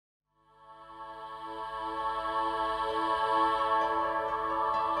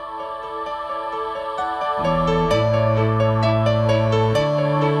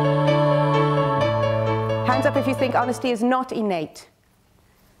think honesty is not innate.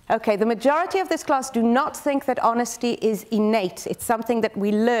 Okay, the majority of this class do not think that honesty is innate. It's something that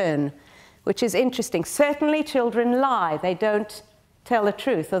we learn, which is interesting. Certainly children lie. They don't tell the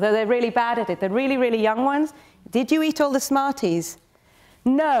truth, although they're really bad at it. The really, really young ones, did you eat all the Smarties?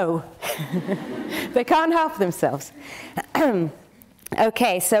 No. They can't help themselves.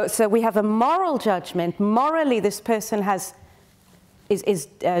 Okay, so we have a moral judgment. Morally, this person is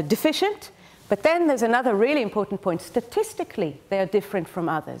deficient. But then there's another really important point. Statistically, they are different from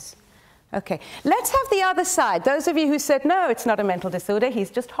others. Okay, let's have the other side. Those of you who said, no, it's not a mental disorder, he's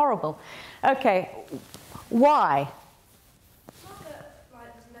just horrible. Okay, why? It's not that,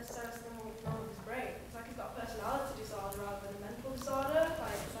 like, necessarily something wrong with his brain. It's like he's got a personality disorder rather than a mental disorder,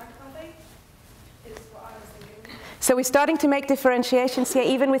 like psychopathy, is what I was thinking. So we're starting to make differentiations here,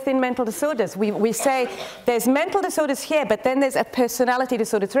 even within mental disorders. We say there's mental disorders here, but then there's a personality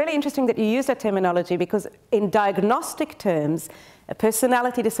disorder. It's really interesting that you use that terminology, because in diagnostic terms, a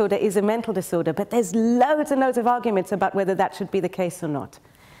personality disorder is a mental disorder, but there's loads and loads of arguments about whether that should be the case or not.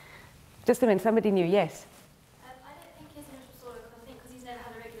 Just a minute, somebody new, yes? I don't think he's a mental disorder, because he's never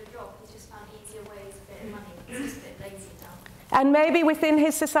had a regular job. He's just found easier ways of getting money. He's just a bit lazy now. And maybe within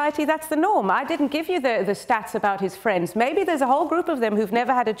his society that's the norm. I didn't give you the stats about his friends. Maybe there's a whole group of them who've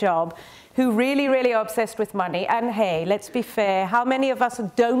never had a job, who really, really are obsessed with money. And hey, let's be fair, how many of us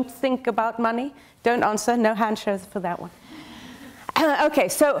don't think about money? Don't answer, no hand shows for that one. Okay,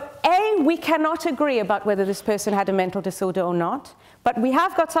 so A, we cannot agree about whether this person had a mental disorder or not, but we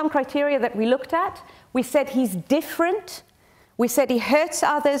have got some criteria that we looked at. We said he's different. We said he hurts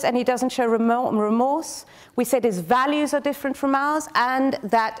others and he doesn't show remorse. We said his values are different from ours, and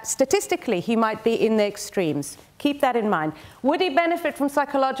that statistically he might be in the extremes. Keep that in mind. Would he benefit from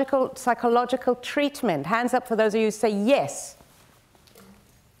psychological treatment? Hands up for those of you who say yes.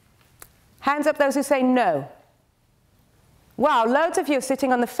 Hands up those who say no. Wow, loads of you are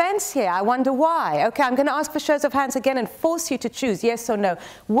sitting on the fence here. I wonder why. Okay, I'm going to ask for shows of hands again and force you to choose yes or no.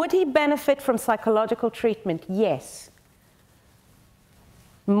 Would he benefit from psychological treatment? Yes.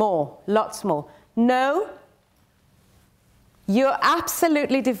 More, lots more. No. You're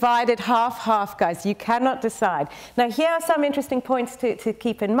absolutely divided half-half, guys. You cannot decide. Now, here are some interesting points to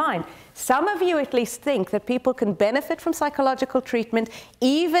keep in mind. Some of you at least think that people can benefit from psychological treatment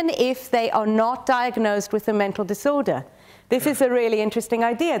even if they are not diagnosed with a mental disorder. This is a really interesting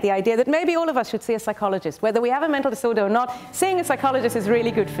idea, the idea that maybe all of us should see a psychologist. Whether we have a mental disorder or not, seeing a psychologist is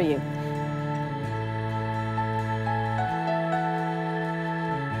really good for you.